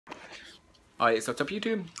Alright, so what's up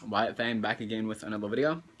YouTube? Wyatt Fame back again with another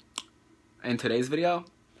video. In today's video,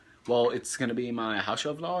 well, it's gonna be my house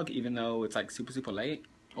show vlog, even though it's like super late.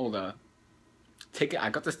 Oh, the ticket,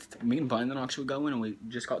 I got this, me and Brandon actually going, and we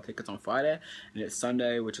just got tickets on Friday, and it's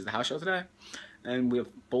Sunday, which is the house show today. And we have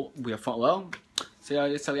fun, well, so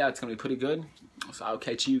yeah, it's gonna be pretty good. So I'll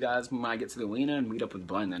catch you guys when I get to the arena and meet up with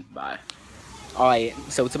Brandon. Bye. Alright,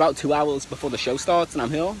 so it's about 2 hours before the show starts, and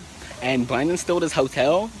I'm here. And Brandon's still at his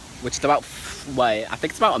hotel, which is about, I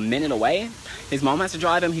think it's about a minute away. His mom has to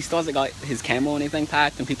drive him. He still hasn't got his camera or anything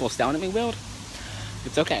packed, and people are staring at me weird.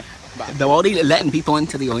 It's okay. Bye. They're already letting people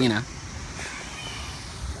into the arena.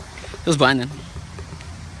 Here's Brandon.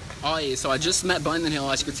 Alright, so I just met Brandon here,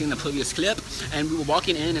 as you could see in the previous clip, and we were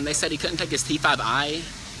walking in, and they said he couldn't take his T5i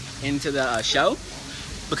into the show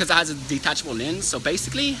because it has a detachable lens. So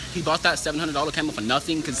basically, he bought that $700 camera for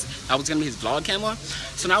nothing because that was gonna be his vlog camera.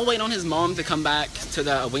 So now we're waiting on his mom to come back to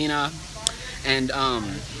the arena and what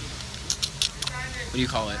do you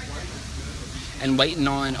call it? And waiting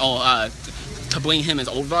on to bring him his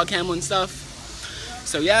old vlog camera and stuff.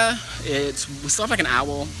 So yeah, we still have like an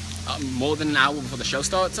hour, more than an hour before the show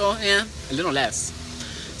starts, or yeah, a little less.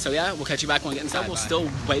 So yeah, we'll catch you back when we get inside. We're still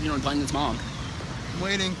waiting on Brandon's mom. I'm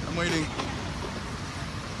waiting.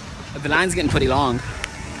 The line's getting pretty long.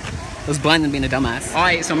 There's Brandon being a dumbass.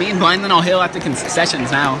 Alright, so me and Brandon are here at the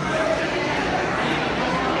concessions now.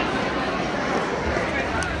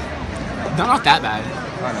 They're not that bad.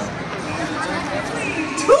 I know.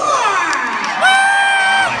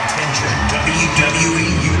 Attention,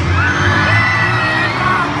 WWE.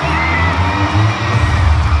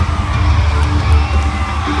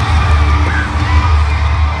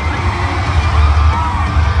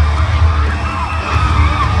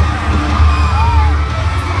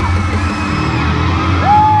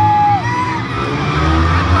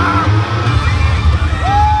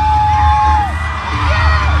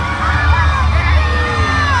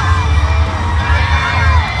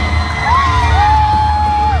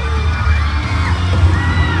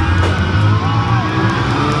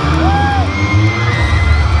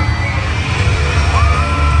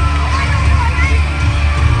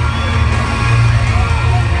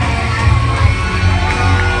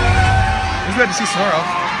 Glad to see Sorrow.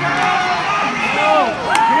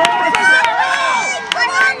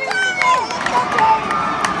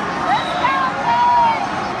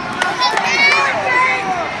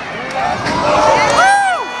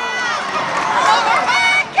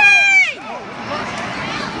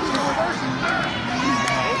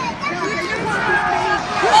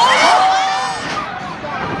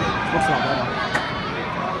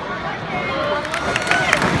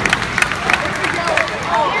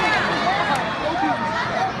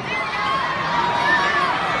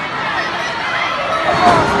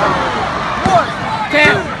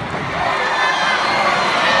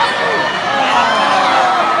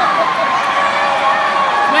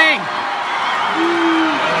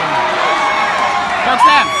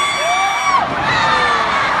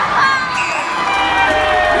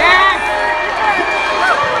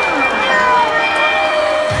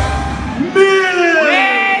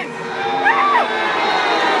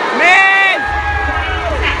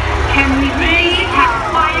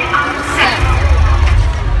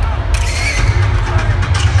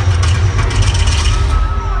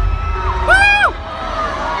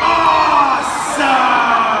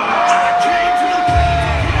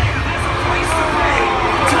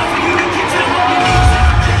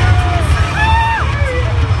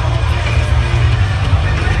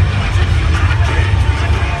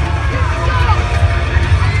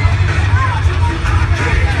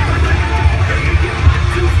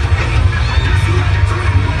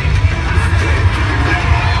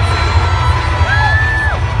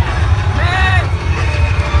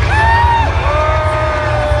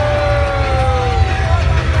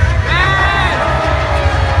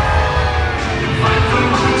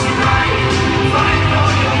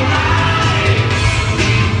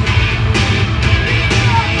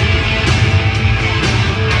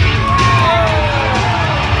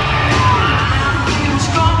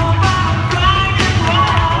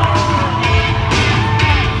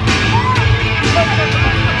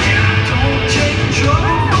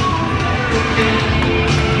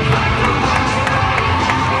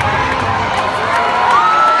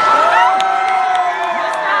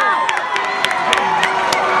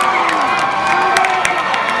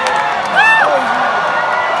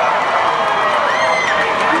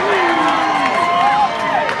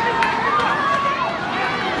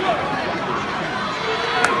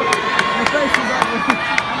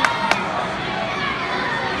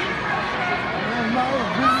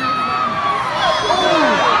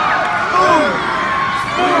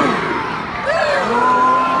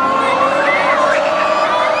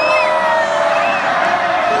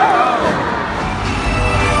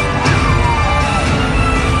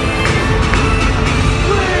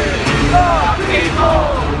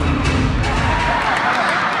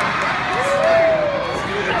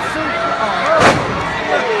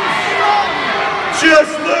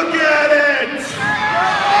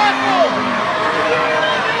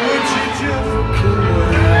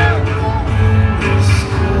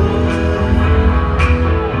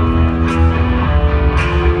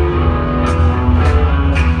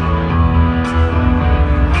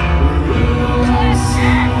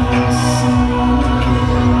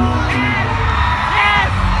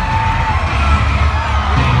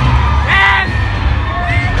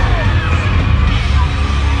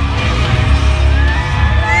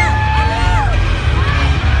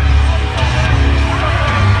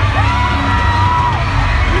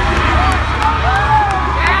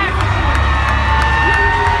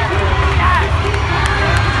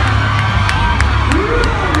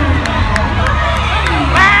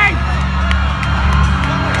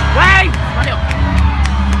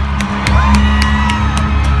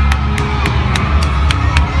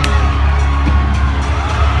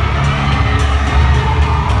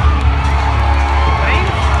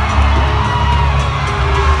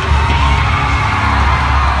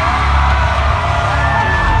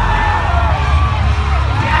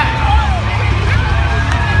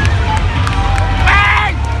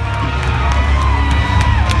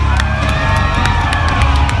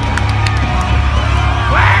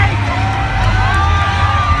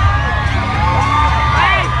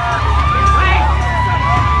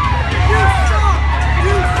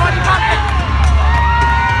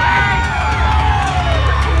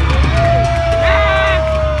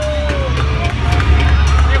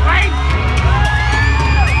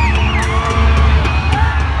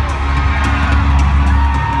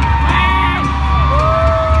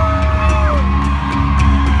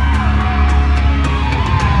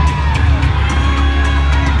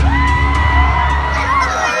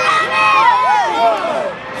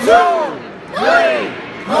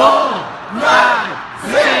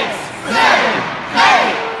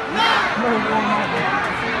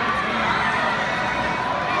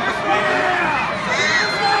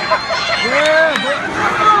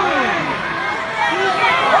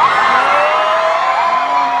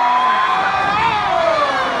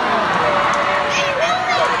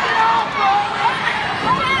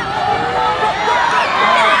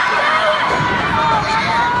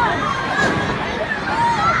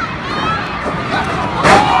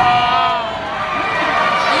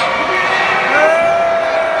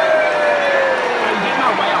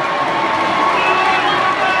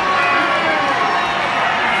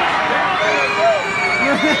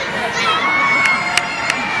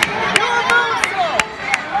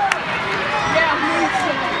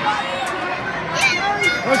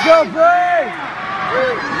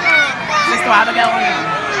 extravagant.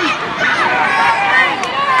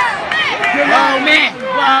 Whoa, man!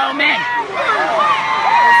 Whoa, man!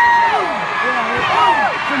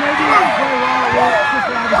 So maybe you can play well,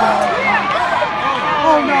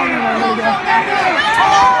 oh, no.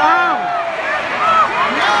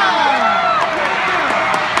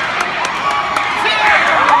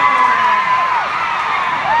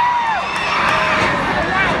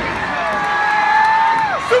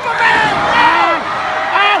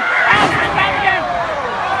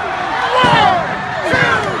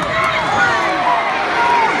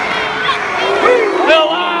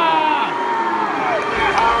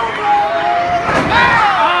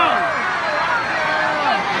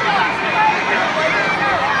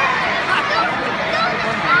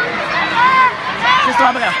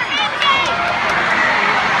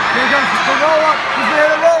 Here he comes the roll up. He's there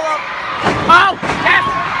to roll up. Oh, yes.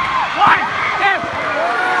 1, 2.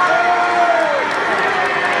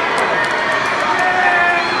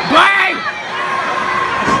 Bang!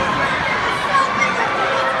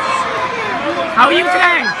 How are you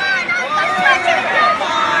today?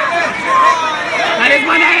 That is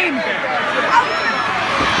my name.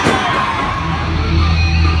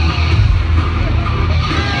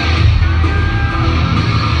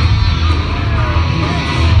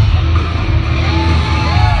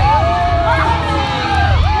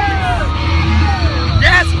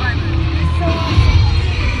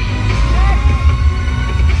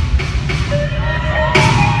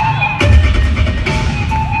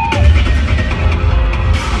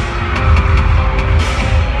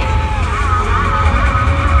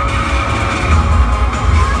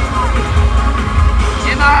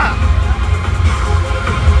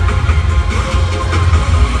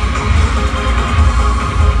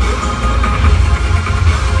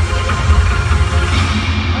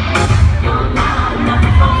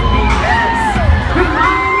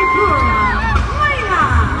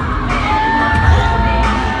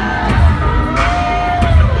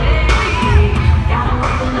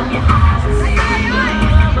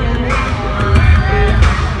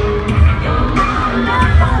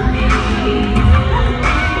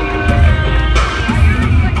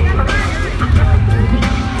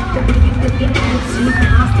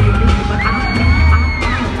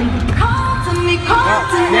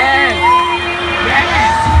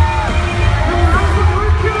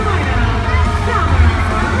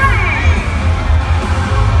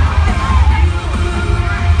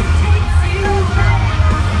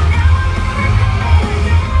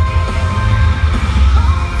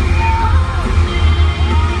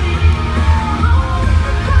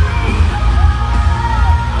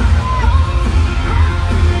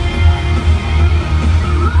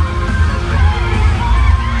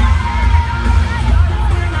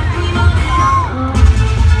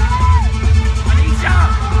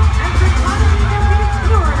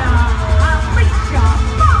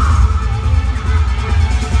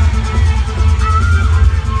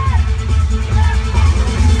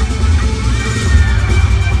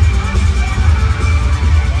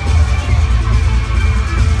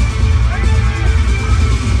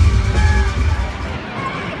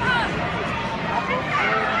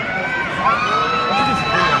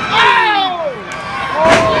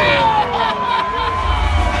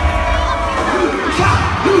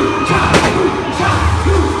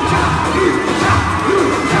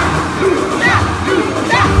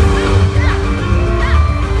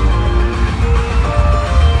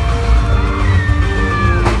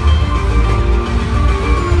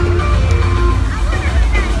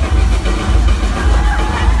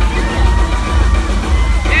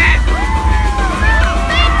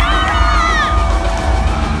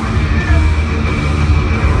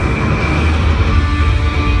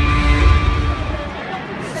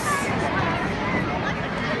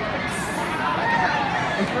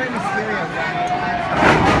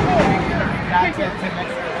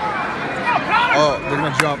 Oh, they're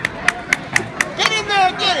gonna jump. Get in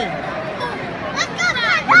there, get him!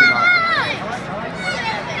 Maybe not.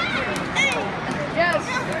 Yes.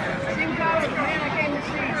 Same guy with the man I came to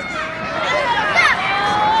see.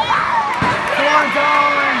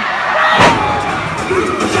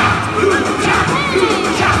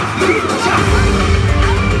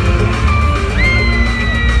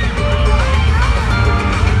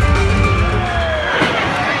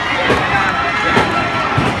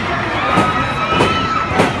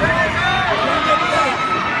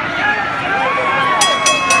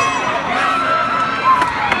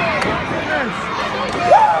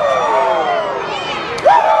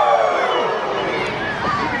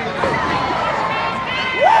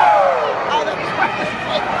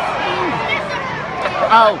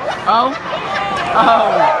 Oh.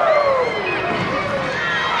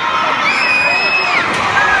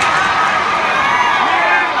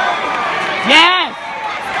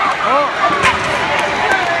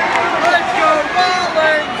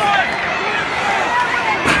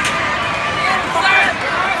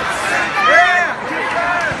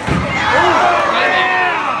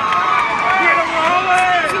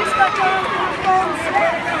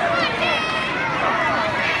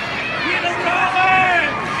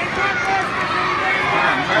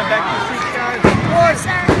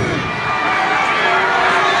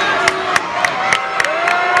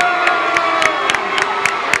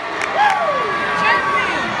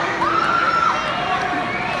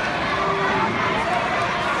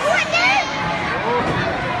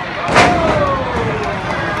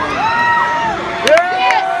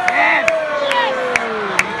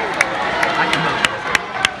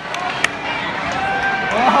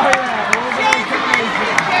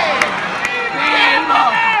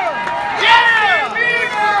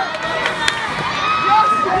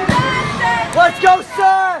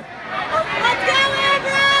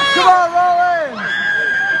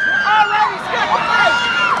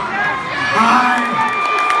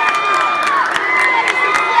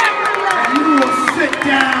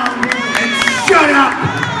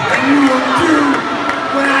 up and you will do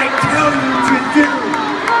what I tell you to do.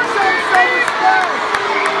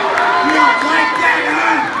 You don't like that,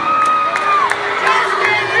 huh?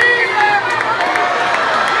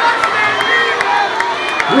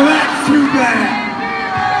 Well, that's too bad.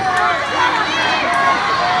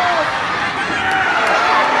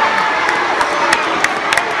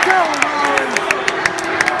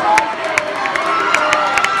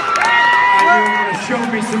 Show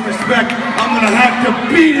me some respect, I'm gonna have to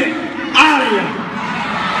beat it out of you.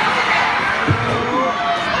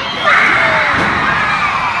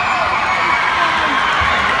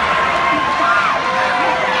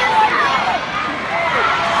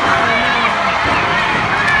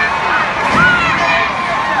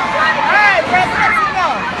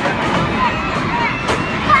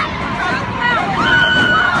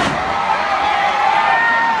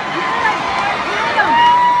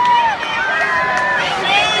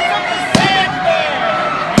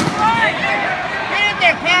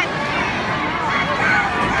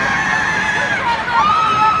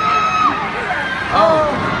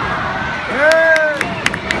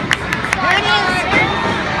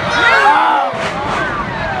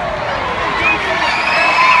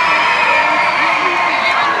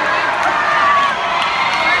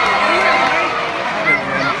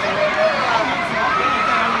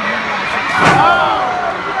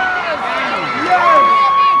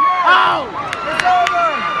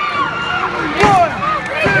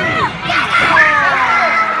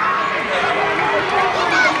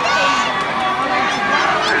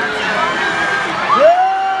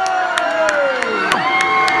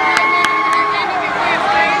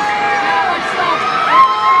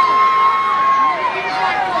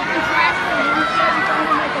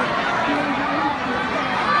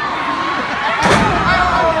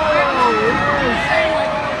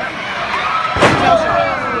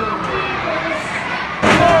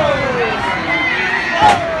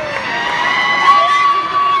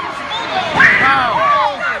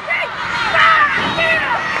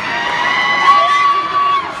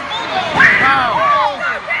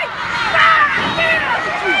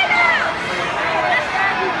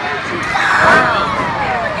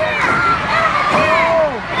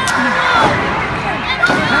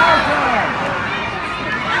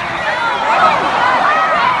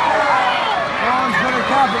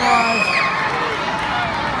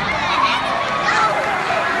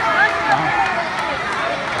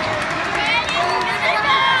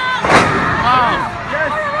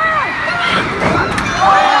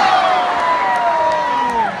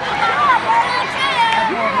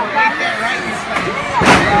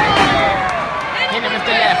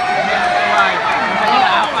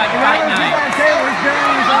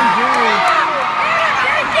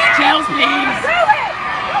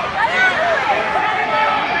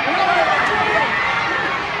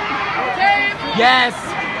 Yes!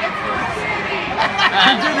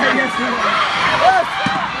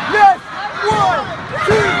 Yes! 1,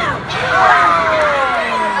 2!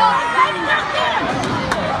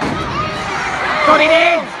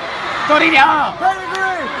 Torino!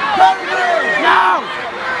 Pedigree! Pedigree! No!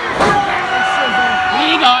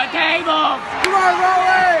 We got tables! Come on,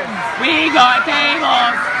 Rollins! We got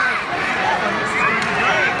tables!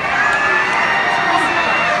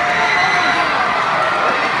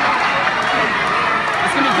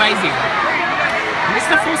 It's gonna be crazy. This is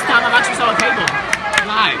the first time I've actually saw a table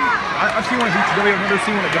live. I've seen one at ECW, I've never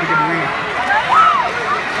seen one at WWE.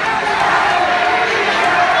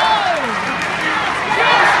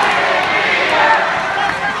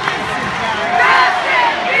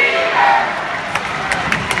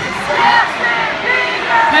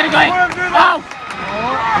 Let it go! Oh!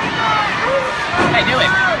 Hey, do it!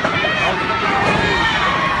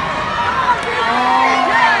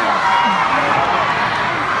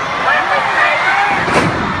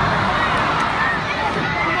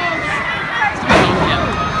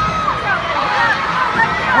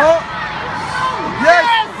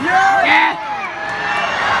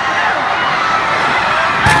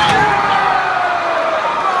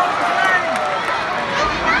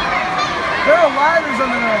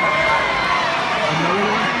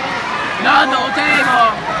 No, no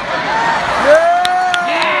table!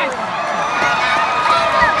 Yes!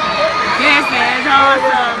 This is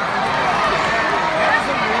awesome!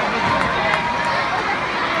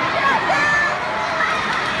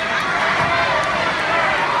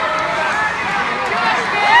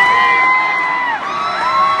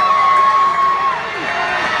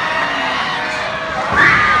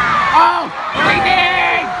 Oh!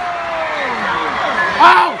 Waiting!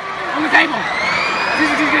 Oh! On the table! This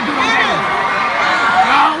is gonna do it on the table.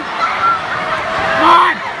 No! Come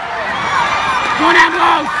on! Come on out!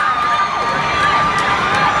 Ambrose!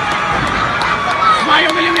 Smile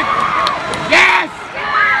over the limit! Yes!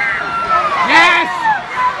 Yes!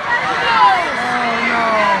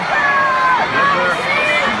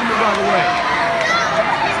 Move out of the way.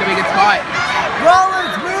 It's gonna be a good spot.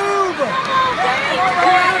 Rollins, move!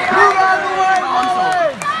 Move out of the way,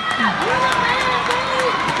 Rollins!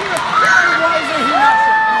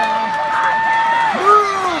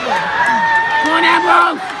 Move! Come on,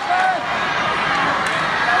 Ambrose!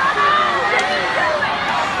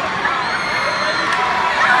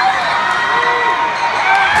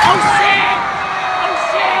 Oh shit! Oh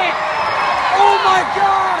shit! Oh my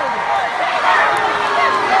God!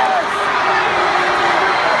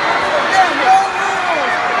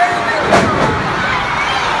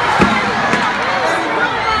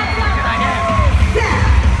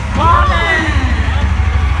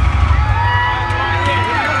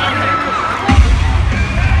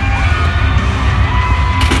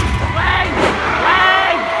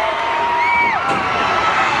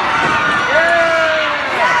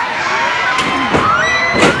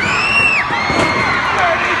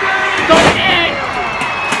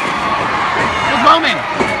 Roman!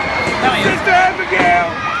 Sister Abigail!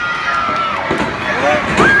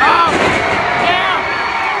 Oh! Yeah!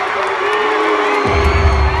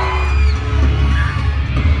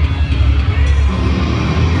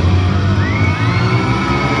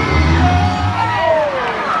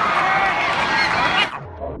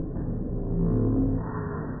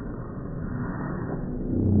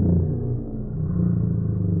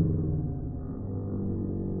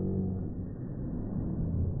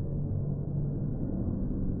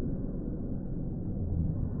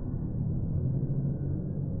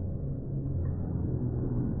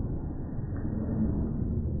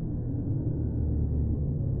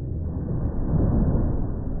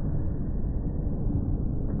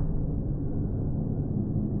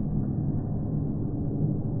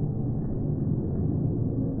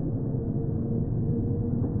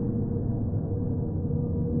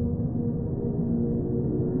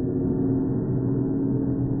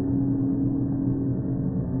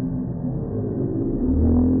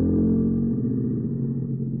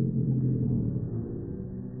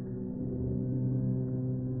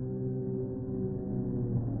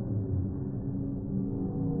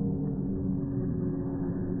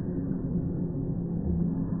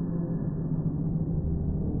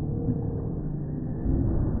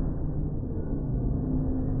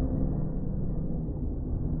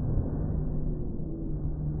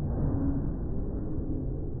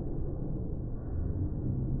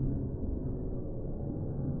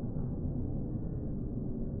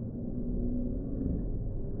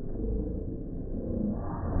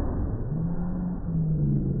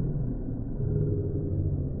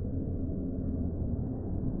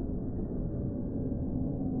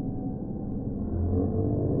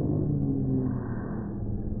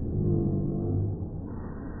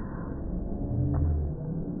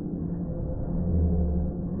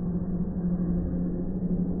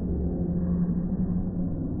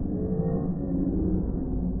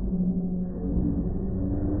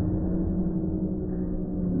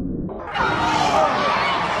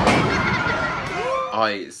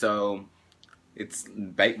 Alright, so it's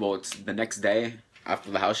the next day after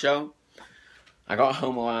the house show. I got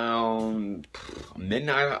home around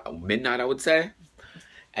midnight I would say,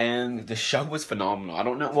 and the show was phenomenal. I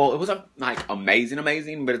don't know, well, it was like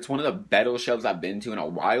amazing, but it's one of the better shows I've been to in a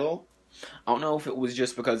while. I don't know if it was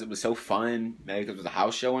just because it was so fun, maybe because it was a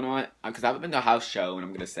house show or not, because I haven't been to a house show in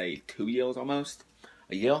I'm gonna say 2 years almost,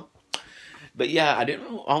 a year. But yeah, I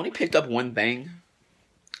only picked up one thing.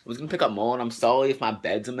 I was gonna pick up more, and I'm sorry if my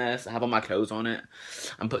bed's a mess. I have all my clothes on it.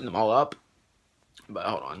 I'm putting them all up. But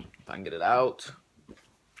hold on, if I can get it out.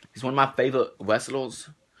 He's one of my favorite wrestlers.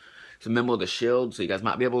 He's a member of the Shield, so you guys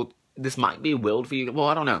might be able. This might be weird for you. Well,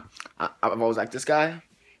 I don't know. I've always liked this guy.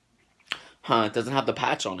 It doesn't have the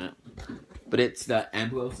patch on it, but it's the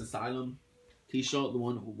Ambrose Asylum T-shirt, the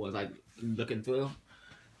one who was like looking through.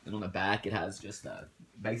 And on the back, it has just a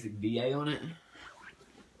basic VA on it.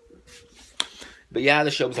 But yeah,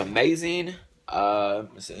 the show was amazing.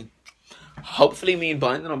 Let's see. Hopefully, me and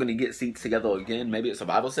Brandon are gonna get seats together again. Maybe at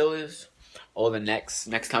Survival Series, or the next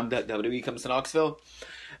time that WWE comes to Knoxville.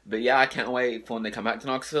 But yeah, I can't wait for when they come back to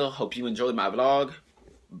Knoxville. Hope you enjoyed my vlog.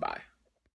 Bye.